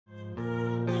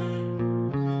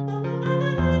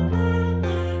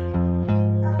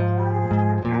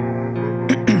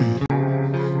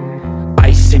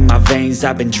veins,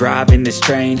 I've been driving this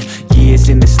train. Years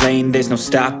in this lane, there's no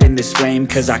stopping this flame.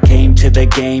 Cause I came to the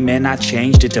game and I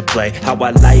changed it to play how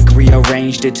I like,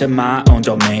 rearranged it to my own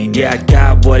domain. Yeah, I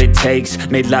got what it takes,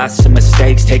 made lots of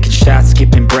mistakes, taking shots,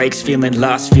 skipping breaks, feeling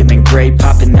lost, feeling great,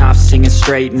 popping off, singing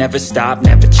straight, never stopped,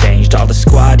 never changed. All the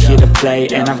squad here to play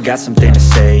and I've got something to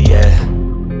say, yeah.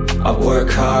 I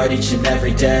work hard each and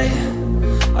every day,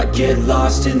 I get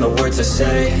lost in the words I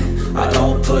say. I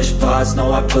don't push pause, no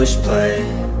I push play.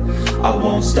 I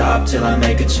won't stop till I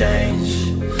make a change.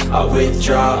 I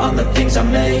withdraw on the things I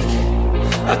make.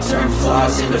 I turn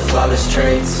flaws into flawless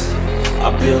traits.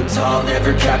 I build tall,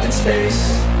 never capped in space.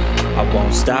 I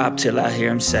won't stop till I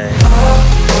hear him say, oh,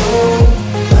 oh,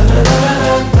 la la la la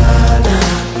la la,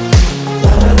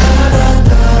 la la la la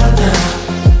la la,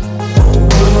 oh,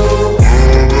 oh.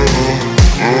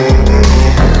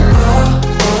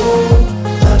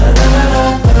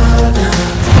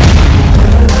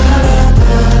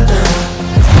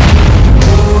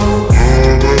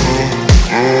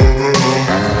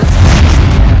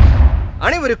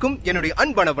 அனைவருக்கும் என்னுடைய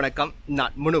அன்பான வணக்கம்.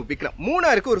 நான் மனோ விக்ரம்.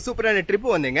 மூணாருக்கு ஒரு சூப்பரான trip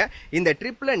வந்தேங்க. இந்த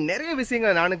ட்ரிப்ல நிறைய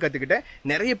விஷயங்களை நானும் கத்துக்கிட்டேன்,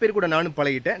 நிறைய பேர் கூட நானும்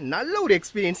பழகிட்டேன். நல்ல ஒரு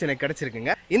எக்ஸ்பீரியன்ஸ் எனக்கு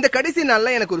கிடைச்சிருக்குங்க. இந்த கடைசி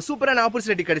நாள்ல எனக்கு ஒரு சூப்பரான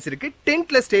ஆப்பர்ச்சுனிட்டி கிடைச்சிருக்கு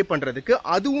டென்ட்ல ஸ்டே பண்றதுக்கு,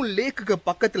 அதுவும் லேக்குக்கு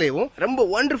பக்கத்துலயும் ரொம்ப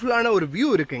வண்டர்ஃபுல்லான ஒரு வியூ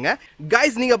இருக்குங்க.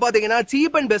 கைஸ், நீங்க பாத்தீங்கன்னா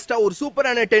சீப் அண்ட் பெஸ்டா ஒரு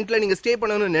சூப்பரான டென்ட்ல நீங்க ஸ்டே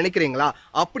பண்ணணும்னு நினைக்கிறீங்களா?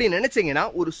 அப்படி நினைச்சீங்கன்னா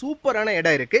ஒரு சூப்பரான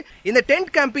இடம் இருக்கு. இந்த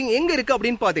டென்ட் கேம்பிங் எங்க இருக்கு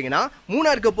அப்படின்னு பாத்தீங்கன்னா,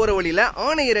 மூணாருக்கு போற வழியில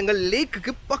ஆனையரங்கல்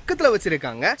லேக்குக்கு பக்கத்துல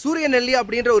வச்சிருக்காங்க. சூரியநெல்லி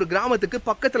அப்படின்ற ஒரு கிராமத்துக்கு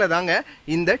பக்கத்துல தாங்க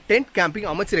இந்த டென்ட் கேம்பிங்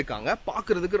அமைச்சிருக்காங்க.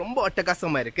 பாக்குறதுக்கு ரொம்ப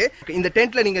அட்டகாசமா இருக்கு. இந்த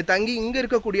டென்ட்ல நீங்க தங்கி இங்க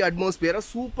இருக்கக்கூடிய அட்மாஸ்பியரை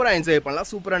சூப்பரா என்ஜாய் பண்ணலாம்.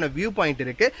 சூப்பரான வியூ பாயிண்ட்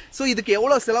இருக்கு. சோ இதுக்கு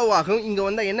எவ்வளவு செலவாகும், இங்க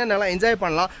வந்தா என்னென்னலாம் என்ஜாய்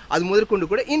பண்ணலாம், அது முதற்கொண்டு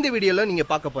கூட இந்த வீடியோல நீங்க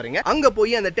பார்க்க போறீங்க. அங்க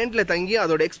போய் அந்த டென்ட்ல தங்கி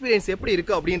அதோட எக்ஸ்பீரியன்ஸ் எப்படி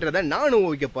இருக்கு அப்படின்றத நான்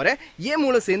அனுபவிக்க போறேன். ஏன்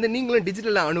மூலம் சேர்ந்து நீங்களும்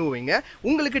டிஜிட்டலா அனுபவிங்க.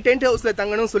 உங்களுக்கு டென்ட் ஹவுஸ்ல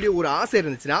தங்கணும்னு சொல்லி ஒரு ஆசை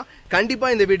இருந்துச்சுன்னா கண்டிப்பா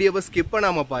இந்த வீடியோவை ஸ்கிப்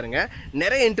பண்ணாம பாருங்க.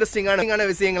 நிறைய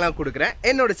இன்ட்ரெஸ்டிங்கான விஷயங்கள்லாம் கொடுக்குறேன்.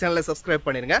 என்னோட சேனலை சப்ஸ்கிரைப்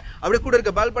பண்ணிருங்க. அப்படியே கூட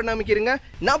இருக்க பெல் பட்டன் அமைக்கிறீங்க.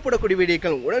 நான் போடக்கூடிய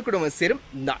வீடியோக்கள் உடனுக்குடன் சேரும்.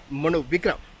 நான் மனோ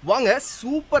விக்ரம். வாங்க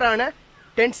சூப்பரான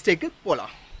டென்ட் ஸ்டேக்கு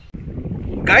போலாம்.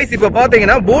 கைஸ், இப்ப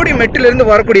பாத்தீங்கன்னா போடி மெட்டில இருந்து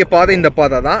வரக்கூடிய பாதை இந்த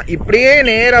பாதை தான். இப்படியே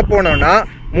நேரா போனோம்னா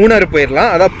மூணாறு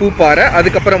போயிடலாம். அதான் பூப்பாறை,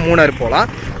 அதுக்கப்புறம் மூணாறு போகலாம்.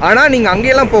 ஆனா நீங்க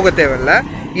அங்கெல்லாம் போக தேவையில்ல.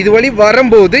 இது வழி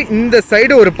வரும்போது இந்த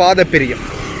சைடு ஒரு பாதை பிரியும்.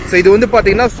 ஸோ இது வந்து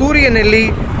பாத்தீங்கன்னா சூரியநெல்லி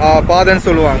பாதைன்னு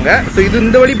சொல்லுவாங்க. ஸோ இது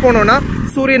இந்த வழி போனோம்னா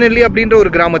சூரியநெல்லி அப்படின்ற ஒரு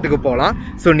கிராமத்துக்கு போகலாம்.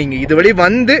 ஸோ நீங்க இது வழி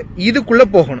வந்து இதுக்குள்ள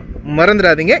போகணும்,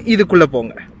 மறந்துடாதீங்க, இதுக்குள்ள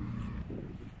போங்க.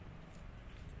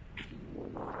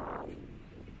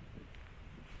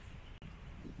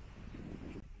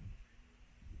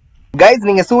 கைஸ்,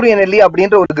 நீங்க சூரியநெல்லி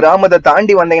அப்படின்ற ஒரு கிராமத்தை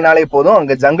தாண்டி வந்தீங்கனாலே போதும்,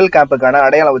 அங்க ஜங்கிள் கேம்புக்கான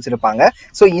அடையாளம் வச்சிருப்பாங்க.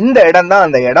 சோ இந்த இடம் தான்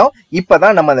அந்த இடம்.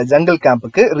 இப்பதான் நம்ம அந்த ஜங்கிள்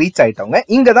கேம்புக்கு ரீச் ஆயிட்டோங்க.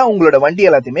 இங்கதான் உங்களோட வண்டி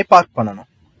எல்லாத்தையுமே பார்க் பண்ணணும்.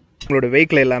 உங்களோட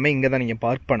வெஹிக்கிள் எல்லாமே இங்க தான் நீங்க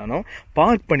பார்க் பண்ணணும்.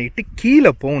 பார்க் பண்ணிட்டு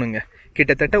கீழே போகணுங்க.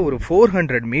 கிட்டத்தட்ட ஒரு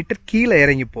 400 மீட்டர் கீழே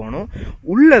இறங்கி போகணும்.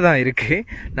 உள்ளதான் இருக்கு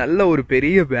நல்ல ஒரு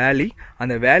பெரிய வேலி.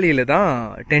 அந்த வேலியில தான்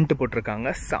டென்ட்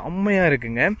போட்டிருக்காங்க. செம்மையா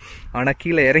இருக்குங்க. ஆனா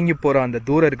கீழே இறங்கி போற அந்த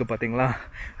தூரம் இருக்கு பாத்தீங்களா,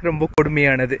 ரொம்ப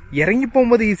கொடுமையானது. இறங்கி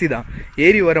போகும்போது ஈஸி தான்,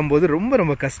 ஏறி வரும்போது ரொம்ப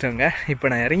ரொம்ப கஷ்டங்க.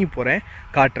 இப்ப நான் இறங்கி போறேன்,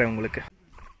 காட்டுறேன் உங்களுக்கு.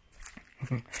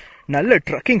 நல்ல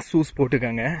ட்ரக்கிங் ஷூஸ்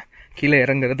போட்டுக்காங்க. கீழே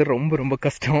இறங்குறது ரொம்ப ரொம்ப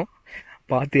கஷ்டம்,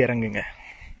 பார்த்து இறங்குங்க.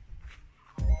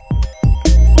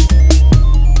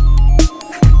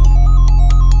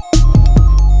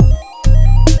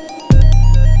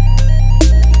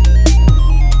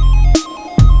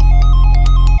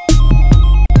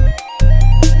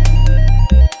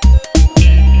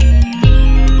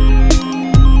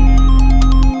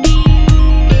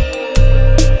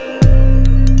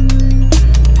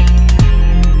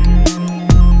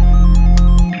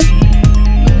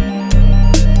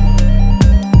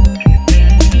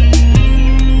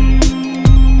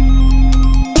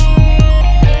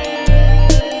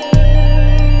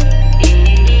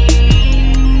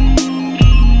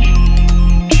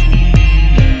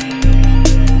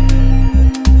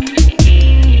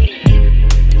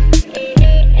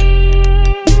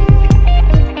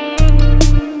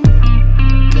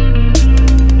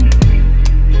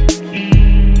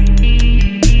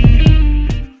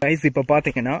 இப்ப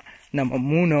பாத்தீங்கன்னா நம்ம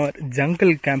மூணார்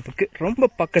ஜங்கிள் கேம்புக்கு ரொம்ப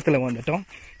பக்கத்துல வந்துட்டோம்.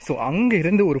 ஸோ அங்க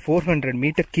இருந்து ஒரு 400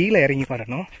 மீட்டர் கீழே இறங்கி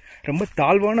வரணும். ரொம்ப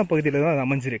தாழ்வான பகுதியில தான் அது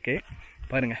அமைஞ்சிருக்கு.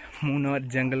 பாருங்க, மூணார்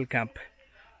ஜங்கிள் கேம்ப்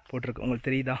போட்டிருக்கு, உங்களுக்கு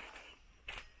தெரியுதா?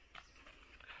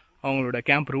 அவங்களோட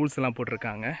கேம்ப் ரூல்ஸ் எல்லாம்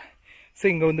போட்டிருக்காங்க. ஸோ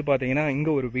இங்க வந்து பாத்தீங்கன்னா இங்க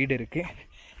ஒரு வீடு இருக்கு,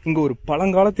 இங்க ஒரு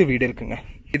பழங்காலத்து வீடு இருக்குங்க.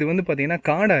 இது வந்து பாத்தீங்கன்னா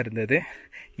காடா இருந்தது.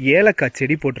 ஏலக்காய்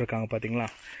செடி போட்டிருக்காங்க பாத்தீங்களா,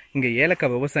 இங்க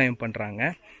ஏலக்காய் விவசாயம் பண்றாங்க,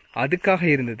 அதுக்காக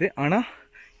இருந்தது. ஆனா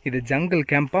இது ஜங்கிள்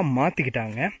கேம்பா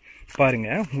மாத்திக்கிட்டாங்க. பாருங்க,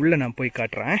 உள்ள நான் போய்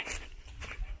காட்டுறேன்.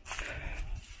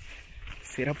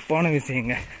 சிறப்பான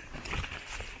விஷயங்க.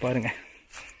 பாருங்க,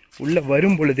 உள்ள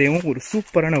வரும் பொழுதேவும் ஒரு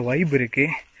சூப்பரான வைப் இருக்கு.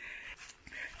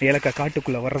 ஏலக்காய்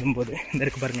காட்டுக்குள்ள வர்றதும் போது இந்த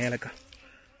இருக்கு பாருங்க, ஏலக்காய்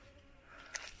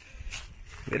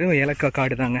வெறும் ஏலக்காய்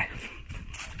காடு தாங்க.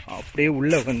 அப்படியே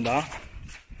உள்ள வந்தா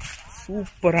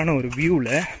சூப்பரான ஒரு வியூல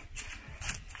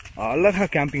அழகா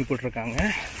கேம்பிங் போட்டிருக்காங்க.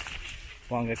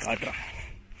 வாங்க காட்டுறேன்.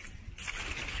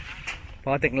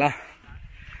 பாத்தீங்களா?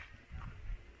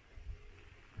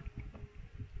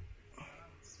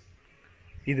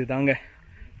 இது தாங்க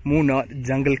மூணார்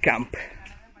ஜங்கிள் கேம்ப்.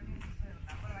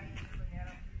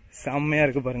 செம்மையா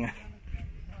இருக்கு பாருங்க.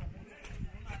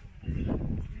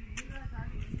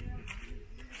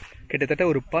 கிட்டத்தட்ட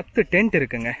ஒரு 10 டென்ட்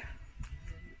இருக்குங்க.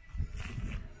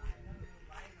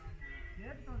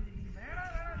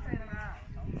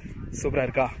 சூப்பரா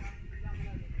இருக்கா?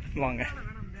 வாங்க.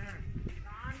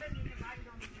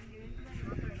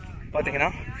 பாத்தீங்கன்னா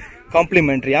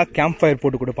காம்ப்ளிமெண்ட்ரியா கேம்ப் ஃபயர்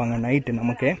போட்டு கொடுப்பாங்க நைட்டு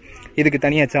நமக்கு. இதுக்கு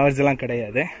தனியா சார்ஜ் எல்லாம்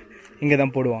கிடையாது, இங்க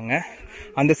தான் போடுவாங்க.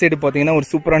 அந்த சைடு பாத்தீங்கன்னா ஒரு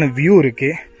சூப்பரான வியூ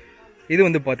இருக்கு. இது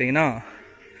வந்து பாத்தீங்கன்னா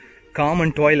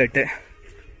காமன் டாய்லெட்டு.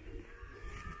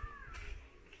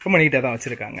 ரொம்ப நீட்டாக தான்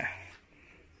வச்சுருக்காங்க.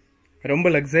 ரொம்ப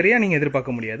லக்ஸரியாக நீங்கள்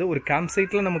எதிர்பார்க்க முடியாது. ஒரு கேம்ப்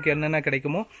சைட்டில் நமக்கு என்னென்ன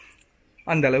கிடைக்குமோ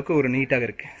அந்த அளவுக்கு ஒரு நீட்டாக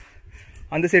இருக்குது.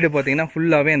 அந்த சைடு பார்த்தீங்கன்னா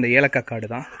ஃபுல்லாகவே அந்த ஏலக்காய் காடு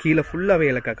தான். கீழே ஃபுல்லாகவே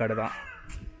ஏலக்காய் காடு தான்.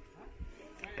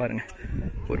 பாருங்கள்,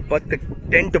 ஒரு 10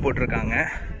 டென்ட் போட்டிருக்காங்க.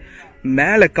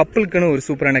 மேலே கப்பலுக்குன்னு ஒரு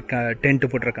சூப்பரான டென்ட்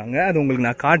போட்டிருக்காங்க. அது உங்களுக்கு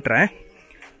நான் காட்டுறேன்.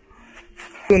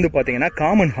 இது வந்து பார்த்தீங்கன்னா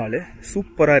காமன் ஹாலு.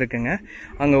 சூப்பராக இருக்குங்க.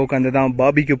 அங்கே உட்காந்து தான்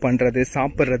பாபிக்யூ பண்ணுறது,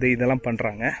 சாப்பிட்றது இதெல்லாம்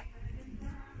பண்ணுறாங்க.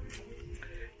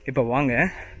 இப்போ வாங்க,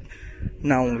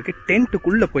 நான் உங்களுக்கு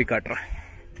டென்ட்டுக்குள்ளே போய் காட்டுறேன்.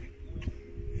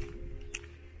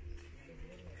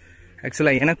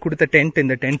 ஆக்சுவலாக எனக்கு கொடுத்த டென்ட்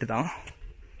இந்த டென்ட் தான்.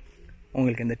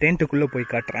 உங்களுக்கு இந்த டென்ட்டுக்குள்ளே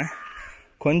போய் காட்டுறேன்.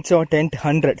 கொஞ்சம் டென்ட்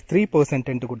 3%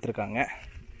 டென்ட் கொடுத்துருக்காங்க.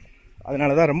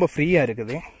 அதனால தான் ரொம்ப ஃப்ரீயாக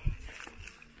இருக்குது.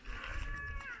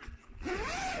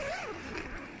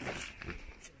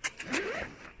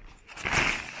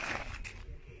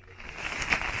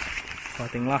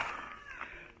 பார்த்தீங்களா?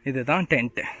 இதுதான்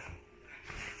டென்ட்டு.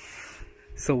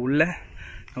 ஸோ உள்ள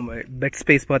நம்ம பெட்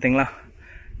ஸ்பேஸ் பார்த்தீங்களா,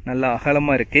 நல்லா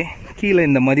அகலமாக இருக்குது. கீழே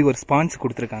இந்த மாதிரி ஒரு ஸ்பான்ஸ்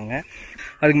கொடுத்துருக்காங்க.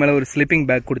 அதுக்கு மேலே ஒரு ஸ்லிப்பிங்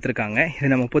பேக் கொடுத்துருக்காங்க. இது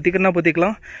நம்ம பொத்திக்கிறனா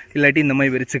பொத்திக்கலாம், இல்லாட்டி இந்த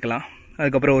மாதிரி விரிச்சுக்கலாம்.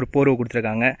 அதுக்கப்புறம் ஒரு போர்வை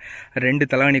கொடுத்துருக்காங்க. 2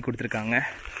 தலாணி கொடுத்துருக்காங்க.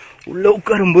 உள்ளே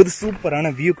உட்காரும்போது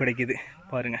சூப்பரான வியூ கிடைக்குது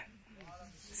பாருங்கள்.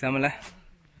 செமல.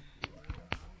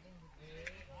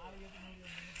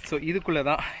 ஸோ இதுக்குள்ளே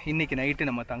தான் இன்றைக்கி நைட்டு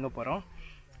நம்ம தங்க போகிறோம்.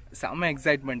 செம்ம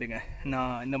எக்ஸைட்மெண்ட்டுங்க.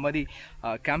 நான் இந்த மாதிரி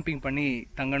கேம்பிங் பண்ணி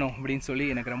தங்கணும் அப்படின்னு சொல்லி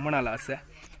எனக்கு ரொம்ப நாள் ஆசை.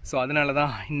 ஸோ அதனால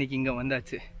தான் இன்றைக்கி இங்கே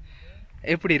வந்தாச்சு.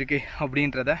 எப்படி இருக்குது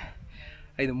அப்படின்றத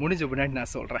இது முடிஞ்ச பின்னாடி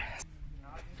நான் சொல்கிறேன்.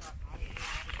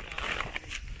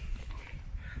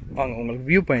 வாங்க, உங்களுக்கு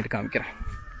வியூ பாயிண்ட் காமிக்கிறேன்.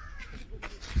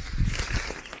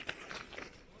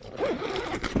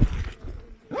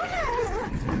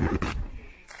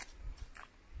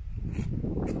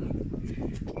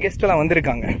 கெஸ்டெல்லாம்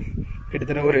வந்திருக்காங்க.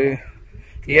 கிட்டத்தட்ட ஒரு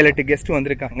 7-8 கெஸ்ட்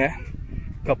வந்திருக்காங்க.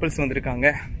 கப்புள்ஸ் வந்திருக்காங்க.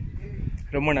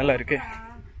 ரொம்ப நல்லா இருக்கு.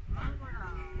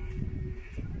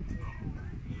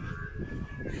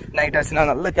 நைட் ஆச்சுன்னா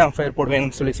நல்ல கேம்ப் ஃபயர்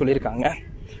போடுவேன்னு சொல்லியிருக்காங்க.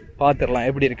 பார்த்துடலாம்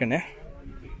எப்படி இருக்குன்னு.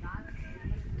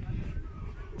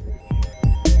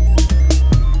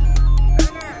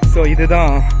 ஸோ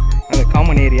இதுதான் அந்த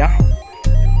காமன் ஏரியா.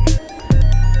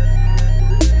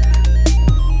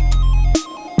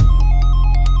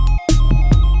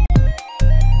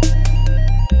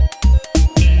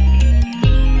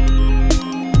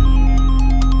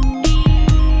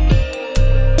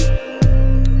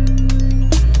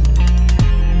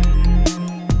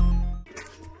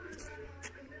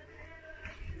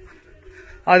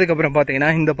 அதுக்கப்புறம் பார்த்தீங்கன்னா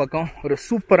இந்த பக்கம் ஒரு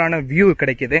சூப்பரான வியூ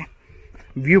கிடைக்கிது.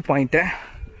 வியூ பாயிண்ட்டு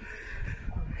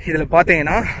இதில்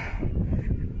பார்த்தீங்கன்னா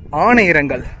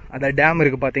ஆனையிரங்கல் அந்த டேம்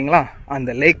இருக்குது பார்த்தீங்களா,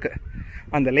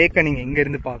 அந்த லேக்கை நீங்கள்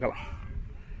இங்கேருந்து பார்க்கலாம்.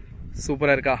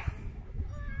 சூப்பராக இருக்கா?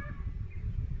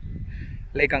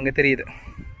 லேக் அங்கே தெரியுது.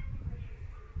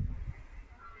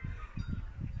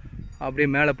 அப்படியே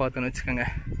மேலே பார்த்தோன்னு வச்சுக்கோங்க,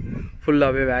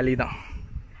 ஃபுல்லாகவே வேலி தான்.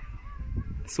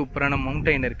 சூப்பரான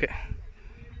மவுண்டைன் இருக்குது.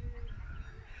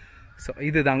 ஸோ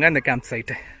இதுதாங்க அந்த கேம்ப்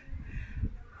சைட்டு.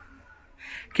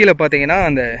 கீழே பார்த்தீங்கன்னா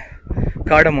அந்த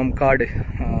காடமம் காடு,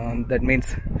 தட்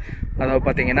மீன்ஸ் அதாவது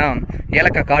பார்த்தீங்கன்னா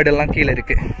ஏலக்காய் காடெல்லாம் கீழே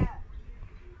இருக்குது.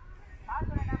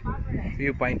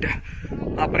 View point.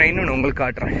 அப்புறம் இன்னொன்று உங்களுக்கு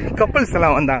காட்டுறேன். கப்புள்ஸ்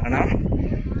எல்லாம் வந்தாங்கன்னா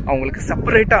அவங்களுக்கு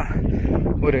செப்பரேட்டாக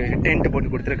ஒரு டென்ட்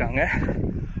போட்டு கொடுத்துருக்காங்க.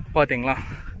 பார்த்தீங்களா,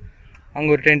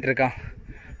 அங்கே ஒரு டென்ட் இருக்கா,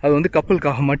 அது வந்து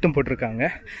கப்பலுக்காக மட்டும் போட்டிருக்காங்க.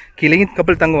 கீழேயும்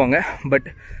கப்பல் தங்குவாங்க, பட்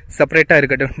செப்பரேட்டாக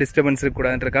இருக்கட்டும், டிஸ்டர்பன்ஸ்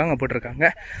இருக்கக்கூடாதுன்றக்காக அங்கே போட்டிருக்காங்க.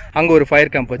 அங்கே ஒரு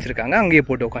ஃபயர் கேம்ப் வச்சுருக்காங்க, அங்கேயே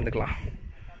போட்டு உட்காந்துக்கலாம்.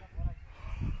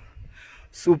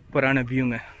 சூப்பரான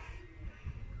வியூங்க.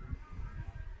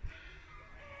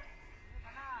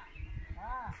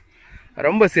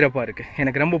 ரொம்ப சிறப்பாக இருக்குது,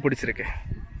 எனக்கு ரொம்ப பிடிச்சிருக்கு.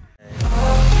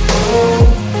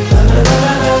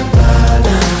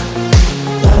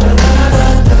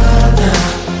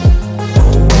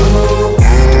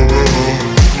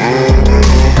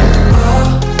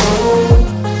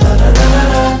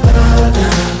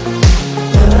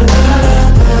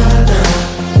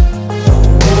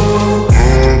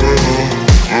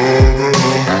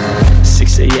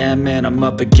 And I'm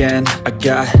up again. I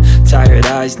got tired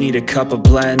eyes, need a cup of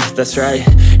blend. That's right,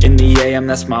 in the AM,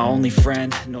 that's my only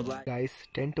friend. No lie. Guys,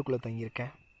 டென்ட்டுக்குள்ளே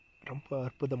தங்கியிருக்கேன். ரொம்ப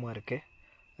அற்புதமாக இருக்குது,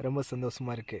 ரொம்ப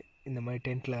சந்தோஷமாக இருக்குது. இந்த மாதிரி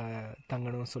டென்ட்டில்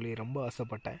தங்கணும்னு சொல்லி ரொம்ப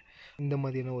ஆசைப்பட்டேன். இந்த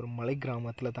மாதிரியான ஒரு மலை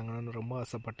கிராமத்தில் தங்கணும்னு ரொம்ப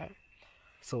ஆசைப்பட்டேன்.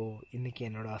 ஸோ இன்றைக்கி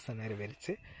என்னோடய ஆசை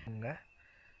நிறைவேறிச்சு. அங்கே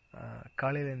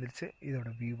காலையில் எழுந்திரிச்சு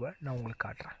இதோட வியூவை நான் உங்களுக்கு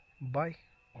காட்டுறேன். பாய்,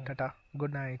 tata,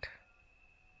 good night.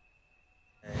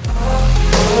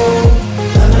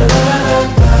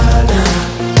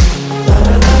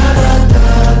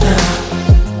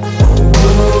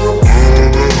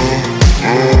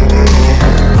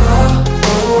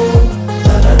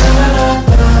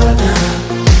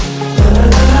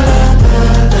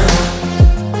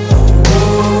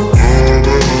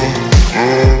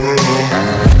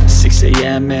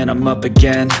 And I'm up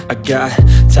again. I got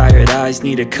tired eyes,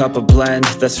 need a cup of blend.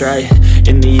 That's right,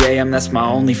 in the AM, that's my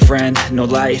only friend. No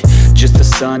light, just the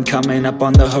sun coming up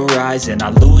on the horizon. I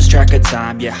lose track of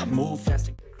time, yeah, I move fast.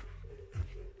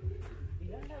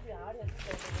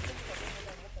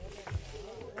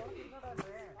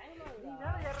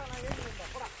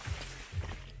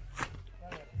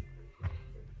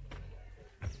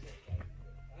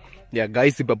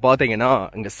 Guys, இப்போ பார்த்தீங்கன்னா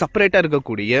இங்கே செப்பரேட்டாக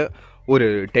இருக்கக்கூடிய ஒரு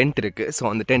tent இருக்குது. So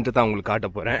அந்த tent தான் உங்களுக்கு காட்ட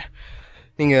போகிறேன்.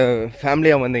 நீங்கள்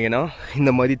ஃபேமிலியாக வந்தீங்கன்னா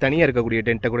இந்த மாதிரி தனியாக இருக்கக்கூடிய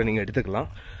டென்ட்டை கூட நீங்கள் எடுத்துக்கலாம்.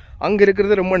 அங்கே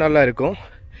இருக்கிறது ரொம்ப நல்லா இருக்கும்,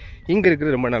 இங்கே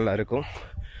இருக்கிறது ரொம்ப நல்லா இருக்கும்.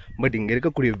 பட் இங்கே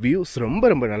இருக்கக்கூடிய வியூஸ் ரொம்ப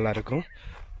ரொம்ப நல்லா இருக்கும்.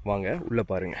 வாங்க உள்ளே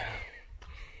பாருங்கள்.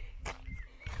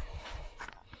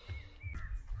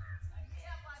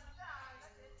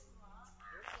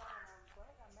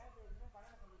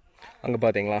 அங்கே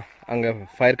பார்த்தீங்களா, அங்கே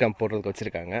ஃபயர் கேம்ப் போடுறதுக்கு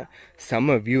வச்சுருக்காங்க.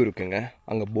 செம்ம வியூ இருக்குங்க.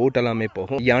 அங்கே போட் எல்லாமே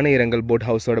போகும். யானை இரங்கல் போட்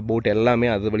ஹவுஸோட போட் எல்லாமே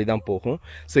அது வழி தான் போகும்.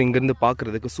 ஸோ இங்கேருந்து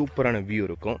பார்க்குறதுக்கு சூப்பரான வியூ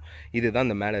இருக்கும். இதுதான்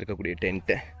இந்த மேலே இருக்கக்கூடிய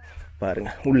டென்ட்டு.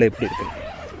 பாருங்கள் உள்ளே எப்படி இருக்கு.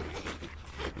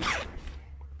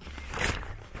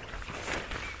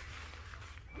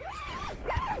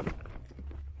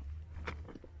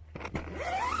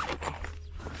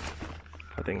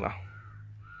 பார்த்தீங்களா,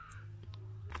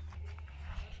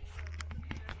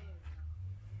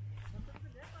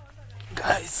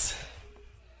 guys,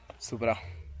 சூப்பரா.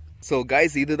 ஸோ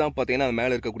கைஸ், இதுதான் பார்த்தீங்கன்னா அது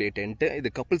மேலே இருக்கக்கூடிய டென்ட்டு. இது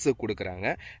கப்புள்ஸுக்கு கொடுக்குறாங்க.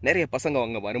 நிறைய பசங்க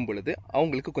அவங்க வரும் பொழுது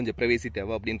அவங்களுக்கு கொஞ்சம் ப்ரைவேசி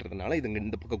தேவை அப்படின்றதுனால இது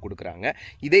இந்த பக்கம் கொடுக்குறாங்க.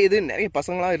 இது நிறைய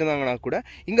பசங்களாக இருந்தாங்கன்னா கூட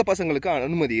இங்கே பசங்களுக்கு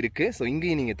அனுமதி இருக்குது. ஸோ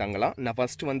இங்கேயும் நீங்கள் தங்கலாம். நான்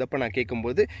ஃபஸ்ட்டு வந்தப்போ நான்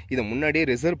கேட்கும்போது இதை முன்னாடியே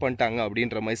ரிசர்வ் பண்ணிட்டாங்க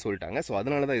அப்படின்ற மாதிரி சொல்லிட்டாங்க. ஸோ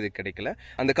அதனால தான் இது கிடைக்கல.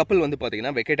 அந்த கப்பல் வந்து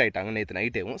பார்த்தீங்கன்னா வெக்கேட் ஆகிட்டாங்க நேற்று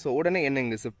நைட்டேவும். ஸோ உடனே என்ன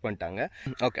இங்கே ஷிஃப்ட் பண்ணிட்டாங்க.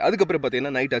 ஓகே, அதுக்கப்புறம்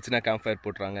பார்த்தீங்கன்னா நைட் ஆச்சுன்னா கேம்ப் ஃபயர்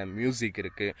போட்டுறாங்க. மியூசிக்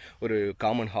இருக்குது, ஒரு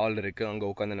காமன் ஹால் இருக்குது. அங்கே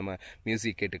உட்காந்து நம்ம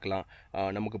மியூசிக் கேட்டுக்கலாம்,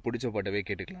 நமக்கு பிடிச்ச பாட்டவே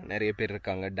கேட்டுக்கலாம். நிறைய பேர்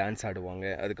இருக்காங்க, டான்ஸ் ஆடுவாங்க.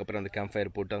 அதுக்கப்புறம் அந்த கேம்ப் ஃபயர்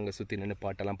போட்டு அங்கே சுற்றி நின்று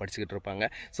பாட்டெல்லாம் படிச்சுக்கிட்டு இருப்பாங்க.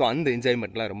 ஸோ அந்த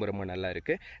என்ஜாய்மெண்ட்லாம் ரொம்ப ரொம்ப நல்லா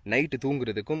இருக்குது. நைட்டு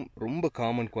தூங்குறதுக்கும் ரொம்ப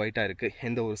காமன் குவைட்டாக இருக்குது.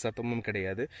 எந்த ஒரு சத்தமும்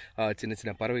கிடையாது. சின்ன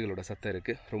சின்ன பறவைகளோட சத்தம்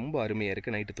இருக்குது. ரொம்ப அருமையாக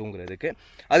இருக்குது நைட்டு தூங்குறதுக்கு.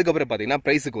 அதுக்கப்புறம் பார்த்தீங்கன்னா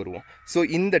ப்ரைஸுக்கு வருவோம். ஸோ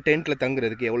இந்த டென்ட்டில்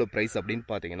தங்குறதுக்கு எவ்வளோ ப்ரைஸ் அப்படின்னு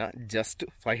பார்த்தீங்கன்னா ஜஸ்ட்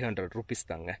 500 rupees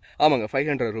தாங்க. ஆமாங்க,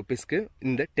 500 rupeesக்கு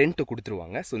இந்த டென்ட்டு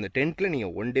கொடுத்துருவாங்க. ஸோ இந்த டென்ட்டில்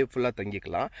நீங்கள் ஒன் டே ஃபுல்லாக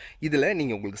தங்கிக்கலாம். இதில்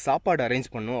நீங்கள் உங்களுக்கு சாப்பாடு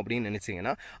அரேஞ்ச் பண்ணணும் அப்படின்னு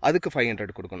நினச்சிங்கன்னா அதுக்கு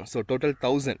 500 கொடுக்கணும். ஸோ டோட்டல்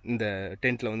 1000 இந்த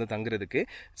டென்ட்டில் வந்து தங்குறதுக்கு.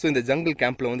 ஸோ இந்த ஜங்கிள்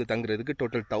கேம்பில் வந்து தங்குறதுக்கு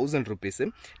டோட்டல் 1000 rupees.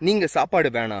 நீங்கள் சாப்பாடு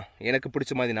வேணாம், எனக்கு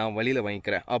பிடிச்ச மாதிரி நான் வழியில்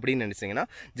வாங்கிக்கிறேன் அப்படின்னு நினச்சிங்கன்னா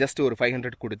ஜஸ்ட் ஒரு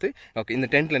 500 கொடுத்து ஓகே இந்த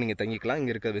டென்ட்டில் நீங்கள் தங்கிக்கலாம்.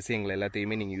 இங்கே இருக்கிற விஷயங்கள்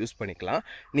எல்லாத்தையுமே நீங்கள் யூஸ் பண்ணிக்கலாம்.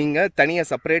 நீங்கள் தனியாக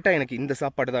செப்பரேட்டாக எனக்கு இந்த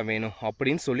சாப்பாடு தான் வேணும்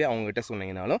அப்படின்னு சொல்லி அவங்ககிட்ட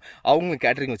சொன்னீங்கனாலும் அவங்க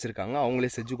கேட்டரிங் வச்சுருக்காங்க,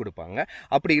 அவங்களே செஞ்சு கொடுப்பாங்க.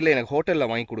 அப்படி இல்லை எனக்கு ஹோட்டலில்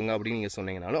வாங்கி கொடுங்க அப்படின்னு நீங்கள்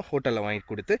சொன்னீங்கனாலும் ஹோட்டலில் வாங்கி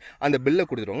கொடுத்து அந்த பில்லை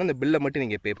கொடுத்துருவாங்க. அந்த பில்லை மட்டும்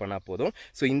நீங்கள் பே பண்ணால் போதும்.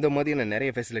 ஸோ இந்த மாதிரியான நிறைய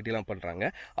ஃபெசிலிட்டிலாம் பண்ணுறாங்க.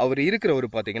 அவர் இருக்கிறவர்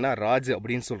பார்த்தீங்கன்னா ராஜ்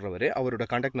அப்படின்னு சொல்கிறவர். அவரோட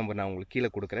கான்டாக்ட் நம்பர் நான் உங்களுக்கு கீழே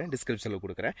கொடுக்குறேன், டிஸ்கிரிப்ஷனில்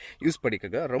கொடுக்குறேன், யூஸ்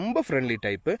பண்ணிக்கோங்க. ரொம்ப ஃப்ரெண்ட்லி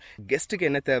டைப்பு. கெஸ்ட்டுக்கு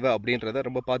என்ன தேவை அப்படின்றத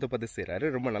ரொம்ப பார்த்து செய்கிறாரு.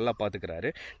 ரொம்ப நல்லா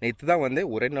பார்த்துக்கிறாரு. நேற்று தான் வந்து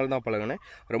ஒரே நாள் தான் பழகினேன்,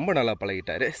 ரொம்ப நல்லா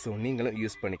பழகிட்டாரு. ஸோ நீங்களும்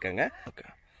யூஸ் பண்ணிக்கோங்க. ஓகே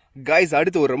கைஸ்,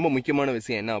 அடுத்து ஒரு ரொம்ப முக்கியமான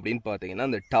விஷயம் என்ன அப்படின்னு பார்த்தீங்கன்னா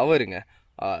அந்த டவருங்க.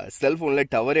 செல்ஃபோனில்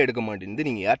டவரே எடுக்க மாட்டேங்குது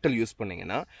நீங்கள் ஏர்டெல் யூஸ்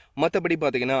பண்ணிங்கன்னா. மற்றபடி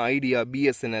பார்த்தீங்கன்னா ஐடியா,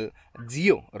 பிஎஸ்என்எல்,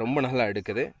 ஜியோ ரொம்ப நல்லா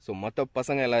எடுக்குது. ஸோ மற்ற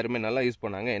பசங்க எல்லாருமே நல்லா யூஸ்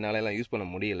பண்ணாங்க, என்னால் எல்லாம் யூஸ் பண்ண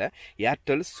முடியல.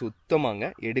 ஏர்டெல்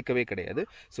சுத்தமாங்க எடுக்கவே கிடையாது.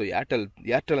 ஸோ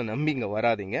ஏர்டெலை நம்பி இங்கே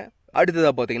வராதிங்க.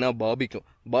 அடுத்ததாக பார்த்தீங்கன்னா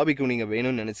பாபிக்யூ நீங்கள்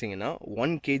வேணும்னு நினச்சிங்கன்னா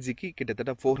 1 kgக்கு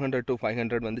கிட்டத்தட்ட 400 to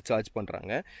 500 வந்து சார்ஜ்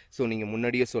பண்ணுறாங்க. ஸோ நீங்கள்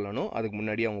முன்னாடியே சொல்லணும், அதுக்கு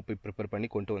முன்னாடியே அவங்க போய் ப்ரிப்பேர் பண்ணி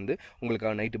கொண்டு வந்து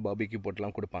உங்களுக்காக நைட்டு பாபிக்யூ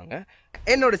போட்டுலாம் கொடுப்பாங்க.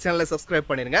 என்னோட சேனலை சப்ஸ்கிரைப்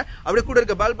பண்ணிடுங்க, அப்படியே கூட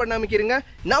இருக்க பால் பண்ண அமைக்கிறீங்க.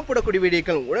 நான் போடக்கூடிய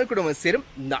வீடியோக்கள் உடனுக்குடன் சேரும்.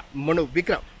 நான் மனு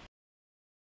விக்ரம்.